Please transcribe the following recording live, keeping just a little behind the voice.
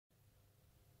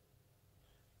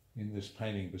in this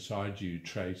painting beside you,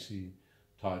 Tracy,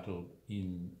 titled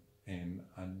In an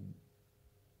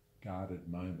Unguarded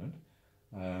Moment.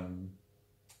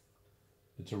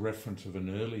 It's a reference of an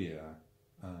earlier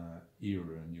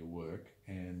era in your work,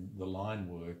 and the line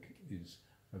work is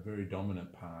a very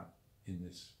dominant part in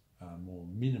this more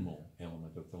minimal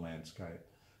element of the landscape.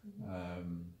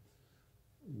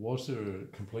 Was there a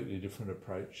completely different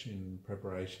approach in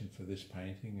preparation for this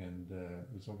painting? And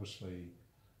there's obviously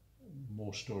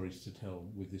more stories to tell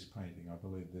with this painting. I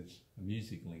believe there's a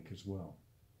music link as well.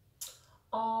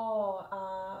 More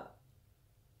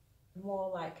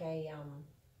like a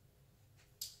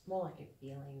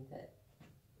feeling that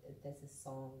there's a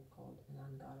song called An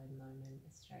Unguarded Moment,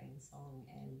 Australian song,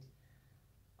 and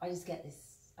I just get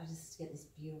this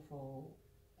beautiful,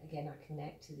 again, I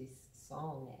connect to this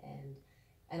song,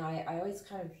 and I always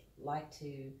kind of like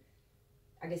to,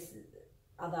 I guess,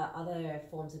 other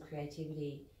forms of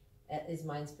creativity is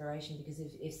my inspiration, because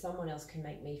if someone else can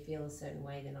make me feel a certain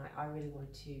way, then I really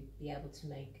want to be able to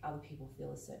make other people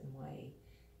feel a certain way,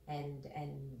 and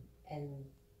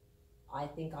I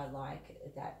think I like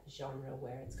that genre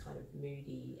where it's kind of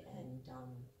moody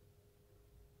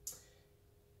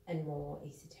and more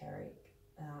esoteric.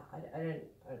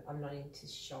 I'm not into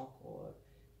shock or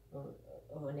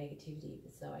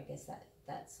negativity, so I guess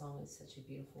that song is such a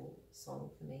beautiful song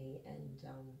for me, and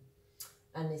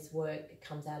this work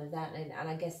comes out of that, and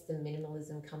I guess the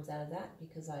minimalism comes out of that,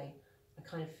 because I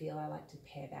kind of feel I like to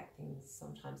pare back things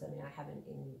sometimes. I mean, I haven't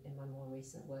in my more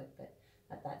recent work, but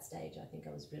at that stage I think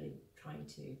I was really trying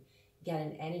to get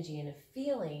an energy and a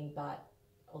feeling, but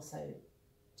also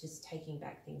just taking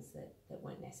back things that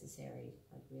weren't necessary,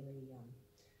 like really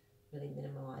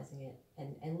minimalizing it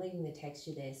and leaving the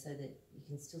texture there so that you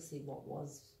can still see what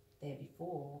was there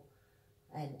before,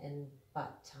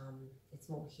 but it's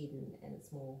more hidden and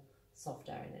it's more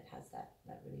softer, and it has that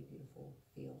really beautiful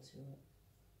feel to it.